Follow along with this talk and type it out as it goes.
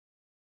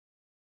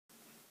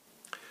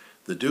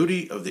The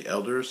duty of the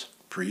elders,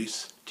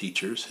 priests,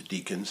 teachers,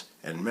 deacons,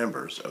 and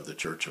members of the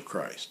Church of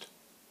Christ.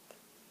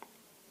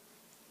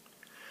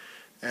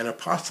 An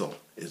apostle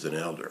is an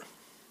elder,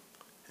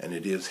 and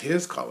it is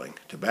his calling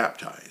to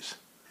baptize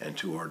and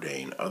to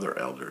ordain other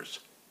elders,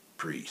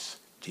 priests,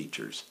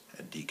 teachers,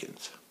 and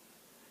deacons,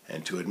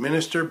 and to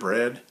administer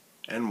bread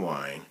and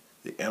wine,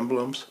 the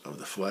emblems of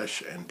the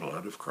flesh and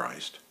blood of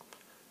Christ,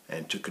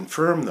 and to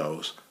confirm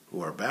those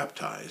who are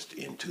baptized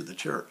into the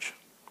church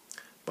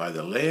by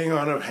the laying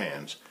on of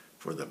hands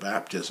for the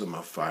baptism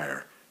of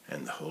fire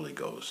and the Holy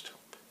Ghost,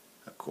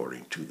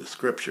 according to the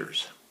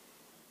Scriptures,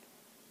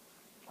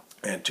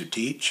 and to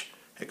teach,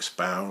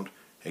 expound,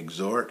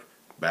 exhort,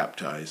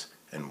 baptize,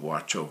 and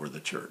watch over the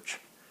church,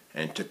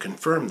 and to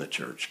confirm the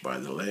church by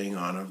the laying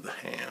on of the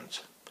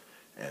hands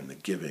and the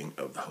giving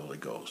of the Holy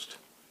Ghost,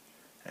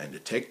 and to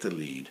take the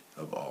lead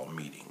of all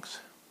meetings.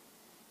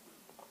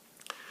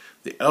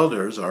 The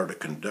elders are to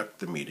conduct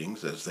the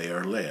meetings as they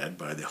are led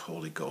by the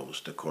Holy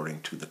Ghost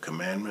according to the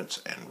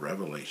commandments and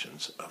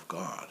revelations of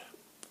God.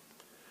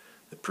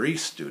 The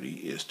priest's duty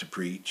is to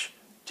preach,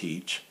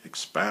 teach,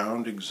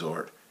 expound,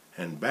 exhort,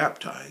 and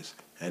baptize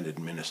and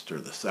administer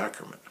the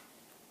sacrament,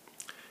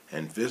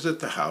 and visit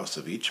the house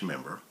of each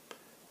member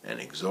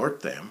and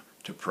exhort them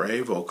to pray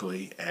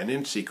vocally and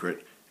in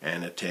secret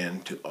and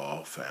attend to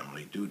all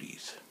family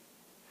duties.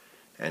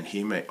 And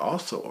he may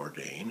also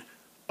ordain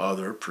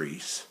other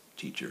priests,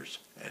 teachers,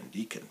 and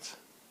deacons.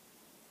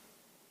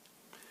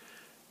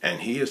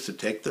 And he is to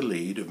take the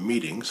lead of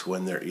meetings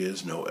when there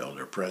is no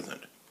elder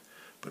present.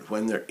 But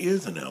when there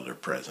is an elder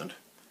present,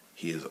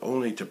 he is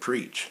only to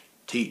preach,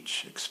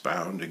 teach,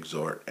 expound,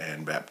 exhort,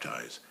 and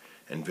baptize,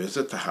 and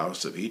visit the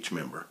house of each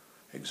member,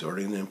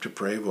 exhorting them to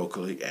pray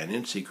vocally and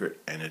in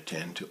secret and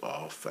attend to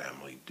all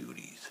family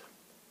duties.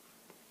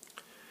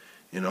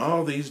 In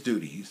all these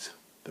duties,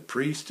 the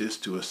priest is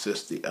to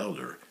assist the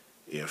elder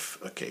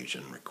if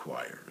occasion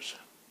requires.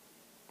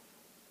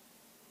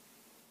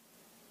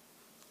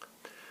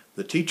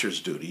 The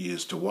teacher's duty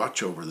is to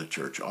watch over the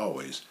church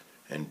always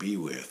and be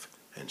with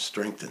and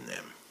strengthen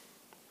them,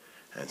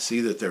 and see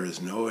that there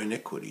is no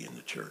iniquity in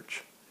the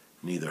church,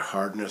 neither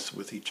hardness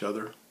with each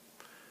other,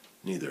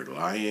 neither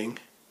lying,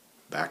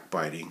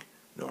 backbiting,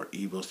 nor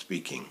evil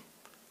speaking,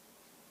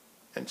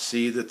 and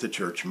see that the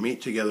church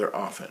meet together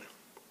often,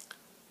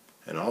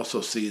 and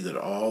also see that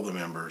all the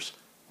members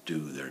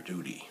do their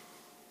duty.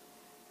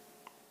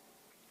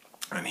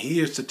 And he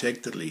is to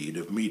take the lead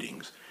of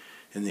meetings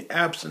in the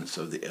absence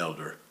of the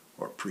elder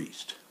or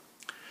priest,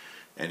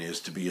 and is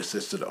to be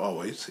assisted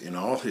always in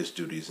all his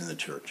duties in the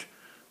church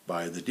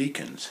by the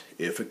deacons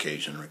if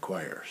occasion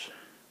requires.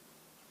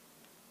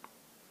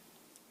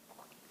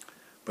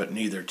 But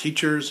neither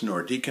teachers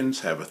nor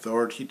deacons have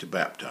authority to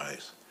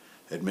baptize,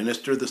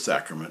 administer the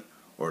sacrament,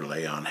 or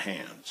lay on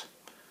hands.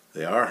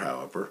 They are,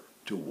 however,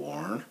 to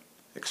warn,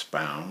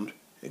 expound,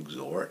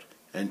 exhort,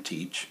 and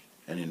teach,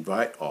 and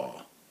invite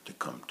all to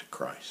come to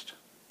Christ.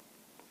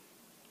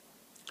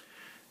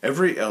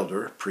 Every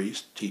elder,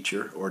 priest,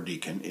 teacher, or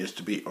deacon is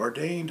to be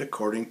ordained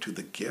according to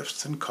the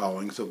gifts and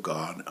callings of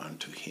God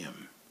unto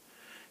him,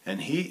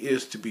 and he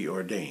is to be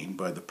ordained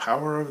by the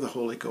power of the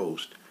Holy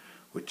Ghost,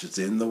 which is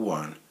in the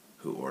one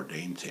who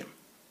ordains him.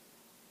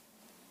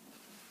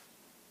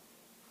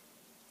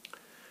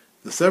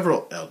 The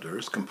several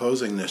elders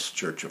composing this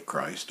Church of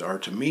Christ are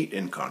to meet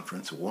in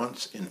conference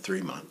once in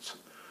 3 months,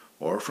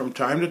 or from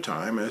time to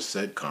time as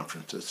said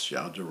conferences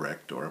shall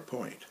direct or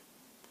appoint.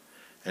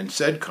 And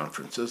said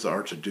conferences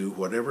are to do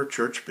whatever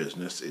church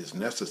business is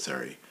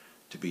necessary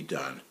to be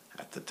done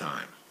at the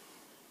time.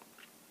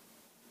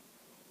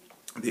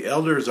 The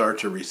elders are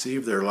to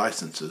receive their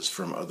licenses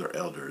from other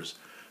elders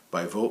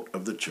by vote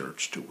of the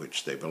church to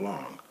which they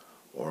belong,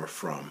 or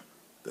from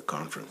the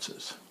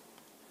conferences.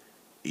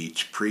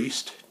 Each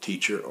priest,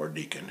 teacher, or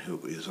deacon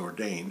who is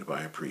ordained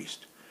by a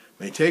priest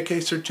may take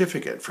a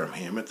certificate from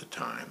him at the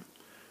time,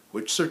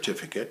 which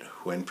certificate,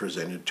 when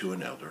presented to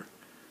an elder,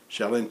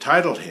 shall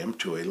entitle him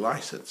to a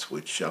license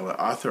which shall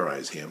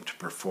authorize him to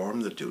perform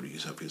the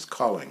duties of his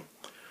calling,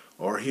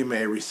 or he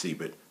may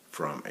receive it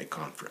from a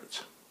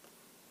conference.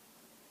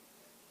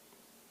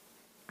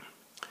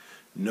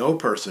 No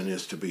person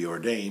is to be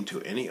ordained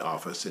to any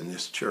office in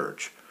this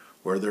church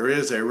where there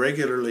is a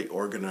regularly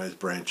organized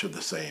branch of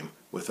the same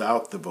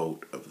without the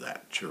vote of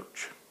that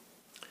church.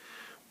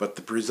 But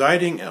the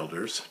presiding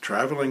elders,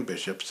 traveling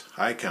bishops,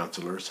 high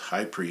counselors,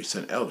 high priests,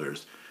 and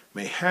elders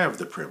may have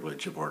the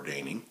privilege of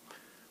ordaining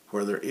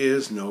where there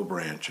is no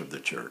branch of the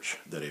church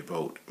that a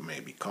vote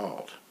may be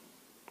called.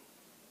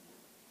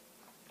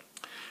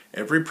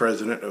 Every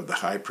president of the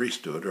high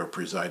priesthood or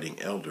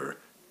presiding elder,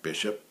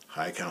 bishop,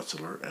 high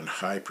counselor, and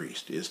high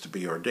priest is to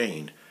be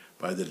ordained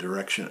by the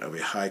direction of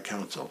a high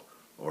council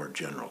or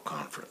general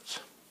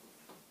conference.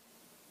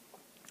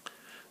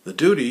 The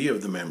duty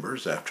of the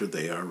members after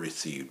they are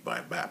received by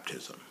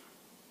baptism.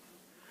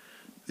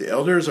 The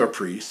elders or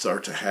priests are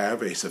to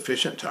have a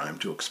sufficient time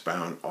to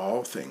expound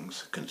all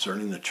things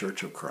concerning the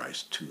Church of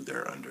Christ to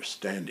their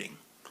understanding,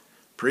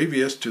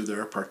 previous to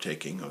their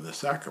partaking of the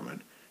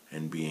sacrament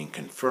and being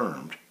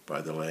confirmed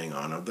by the laying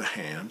on of the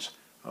hands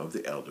of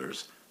the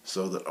elders,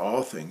 so that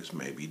all things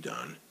may be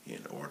done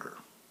in order.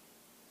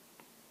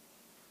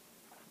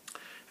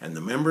 And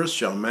the members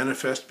shall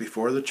manifest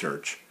before the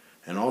church,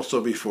 and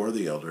also before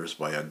the elders,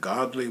 by a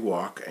godly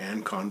walk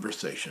and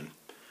conversation,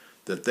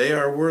 that they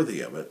are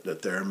worthy of it,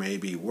 that there may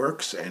be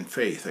works and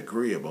faith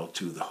agreeable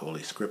to the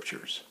Holy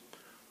Scriptures,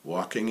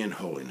 walking in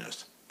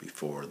holiness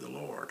before the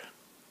Lord.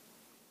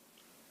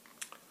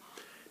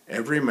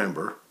 Every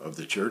member of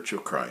the Church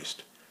of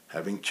Christ,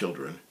 having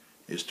children,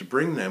 is to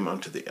bring them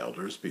unto the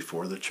elders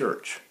before the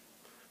church,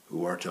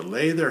 who are to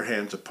lay their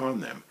hands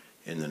upon them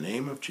in the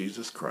name of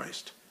Jesus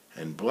Christ,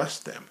 and bless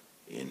them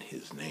in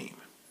his name.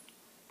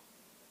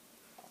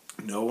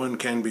 No one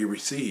can be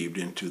received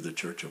into the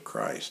Church of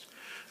Christ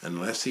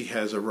unless he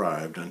has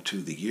arrived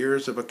unto the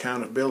years of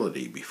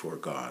accountability before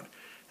God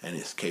and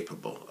is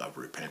capable of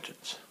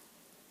repentance.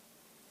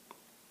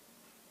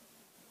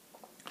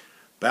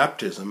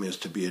 Baptism is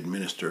to be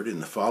administered in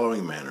the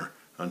following manner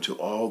unto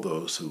all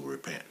those who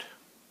repent.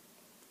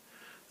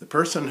 The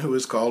person who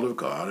is called of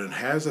God and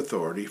has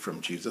authority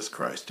from Jesus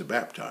Christ to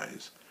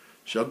baptize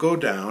shall go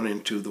down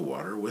into the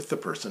water with the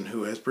person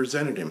who has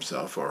presented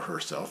himself or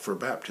herself for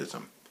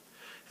baptism,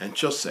 and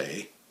shall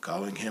say,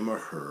 calling him or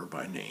her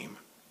by name,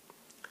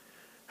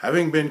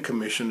 Having been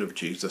commissioned of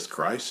Jesus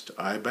Christ,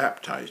 I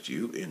baptize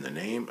you in the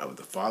name of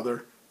the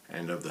Father,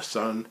 and of the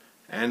Son,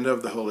 and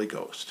of the Holy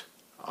Ghost.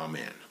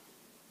 Amen.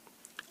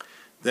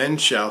 Then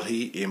shall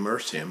he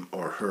immerse him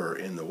or her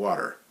in the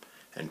water,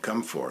 and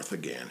come forth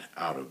again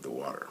out of the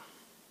water.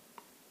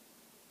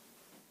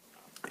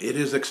 It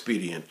is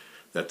expedient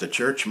that the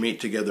church meet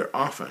together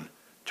often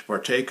to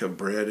partake of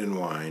bread and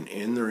wine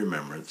in the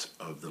remembrance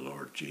of the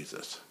Lord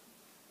Jesus.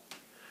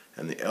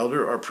 And the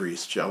elder or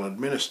priest shall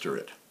administer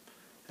it,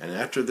 and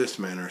after this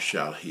manner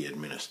shall he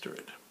administer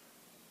it.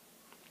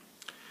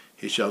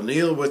 He shall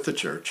kneel with the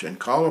church and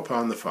call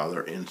upon the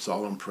Father in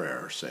solemn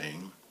prayer,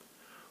 saying,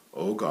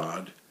 O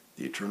God,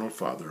 the eternal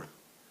Father,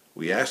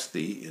 we ask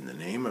thee in the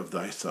name of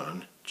thy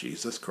Son,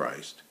 Jesus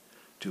Christ,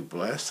 to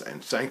bless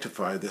and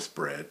sanctify this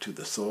bread to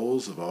the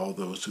souls of all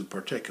those who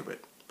partake of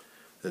it,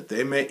 that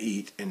they may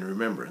eat in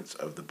remembrance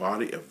of the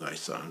body of thy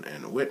Son,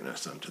 and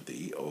witness unto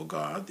thee, O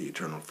God, the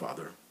eternal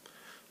Father,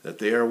 that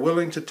they are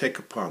willing to take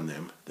upon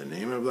them the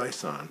name of thy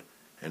Son,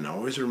 and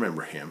always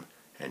remember him,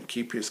 and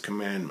keep his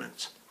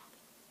commandments,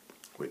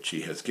 which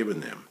he has given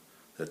them,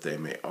 that they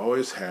may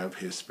always have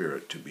his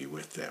Spirit to be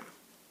with them.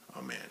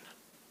 Amen.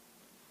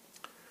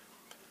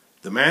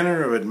 The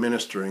manner of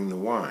administering the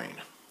wine.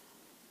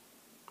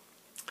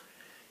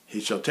 He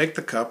shall take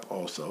the cup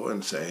also,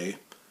 and say,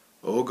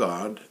 O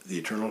God, the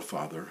eternal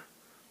Father,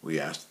 we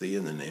ask thee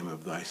in the name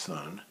of thy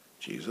Son,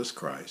 Jesus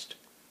Christ,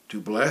 to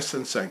bless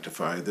and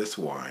sanctify this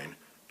wine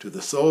to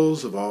the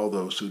souls of all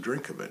those who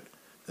drink of it,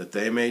 that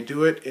they may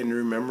do it in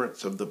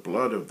remembrance of the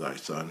blood of thy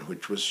Son,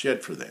 which was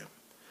shed for them,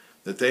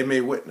 that they may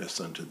witness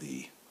unto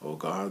thee, O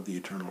God, the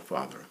eternal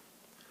Father,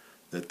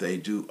 that they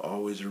do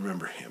always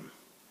remember him,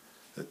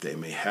 that they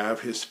may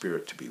have his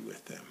Spirit to be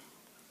with them.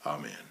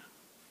 Amen.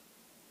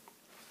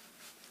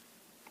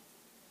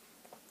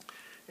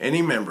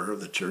 Any member of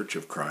the Church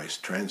of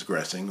Christ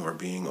transgressing or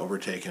being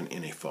overtaken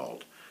in a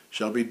fault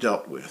shall be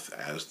dealt with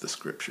as the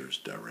Scriptures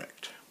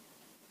direct.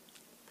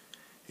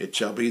 It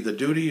shall be the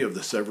duty of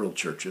the several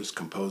churches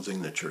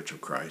composing the Church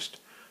of Christ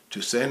to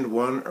send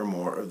one or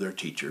more of their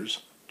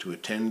teachers to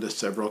attend the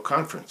several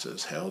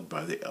conferences held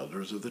by the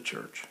elders of the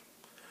church,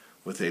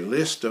 with a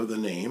list of the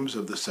names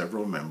of the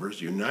several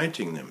members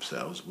uniting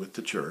themselves with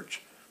the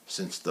church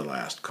since the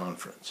last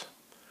conference,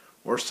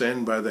 or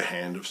send by the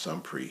hand of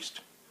some priest,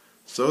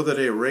 so that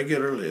a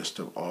regular list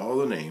of all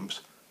the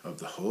names of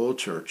the whole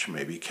church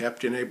may be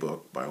kept in a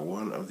book by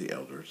one of the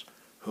elders,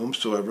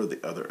 whomsoever the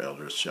other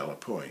elders shall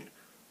appoint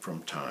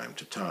from time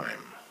to time.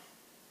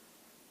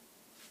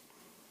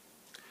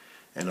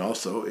 And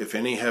also, if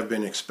any have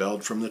been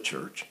expelled from the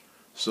church,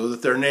 so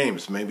that their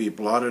names may be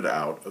blotted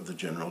out of the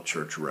general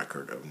church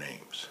record of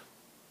names.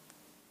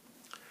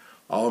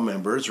 All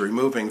members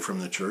removing from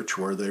the church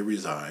where they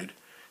reside,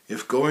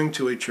 if going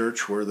to a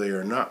church where they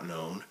are not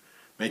known,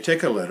 may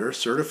take a letter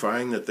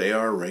certifying that they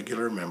are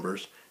regular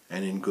members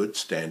and in good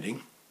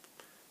standing,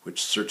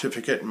 which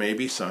certificate may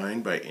be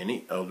signed by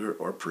any elder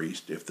or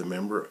priest if the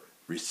member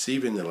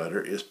receiving the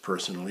letter is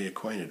personally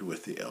acquainted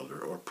with the elder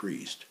or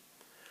priest,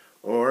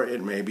 or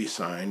it may be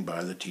signed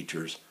by the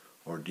teachers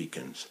or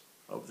deacons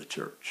of the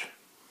church.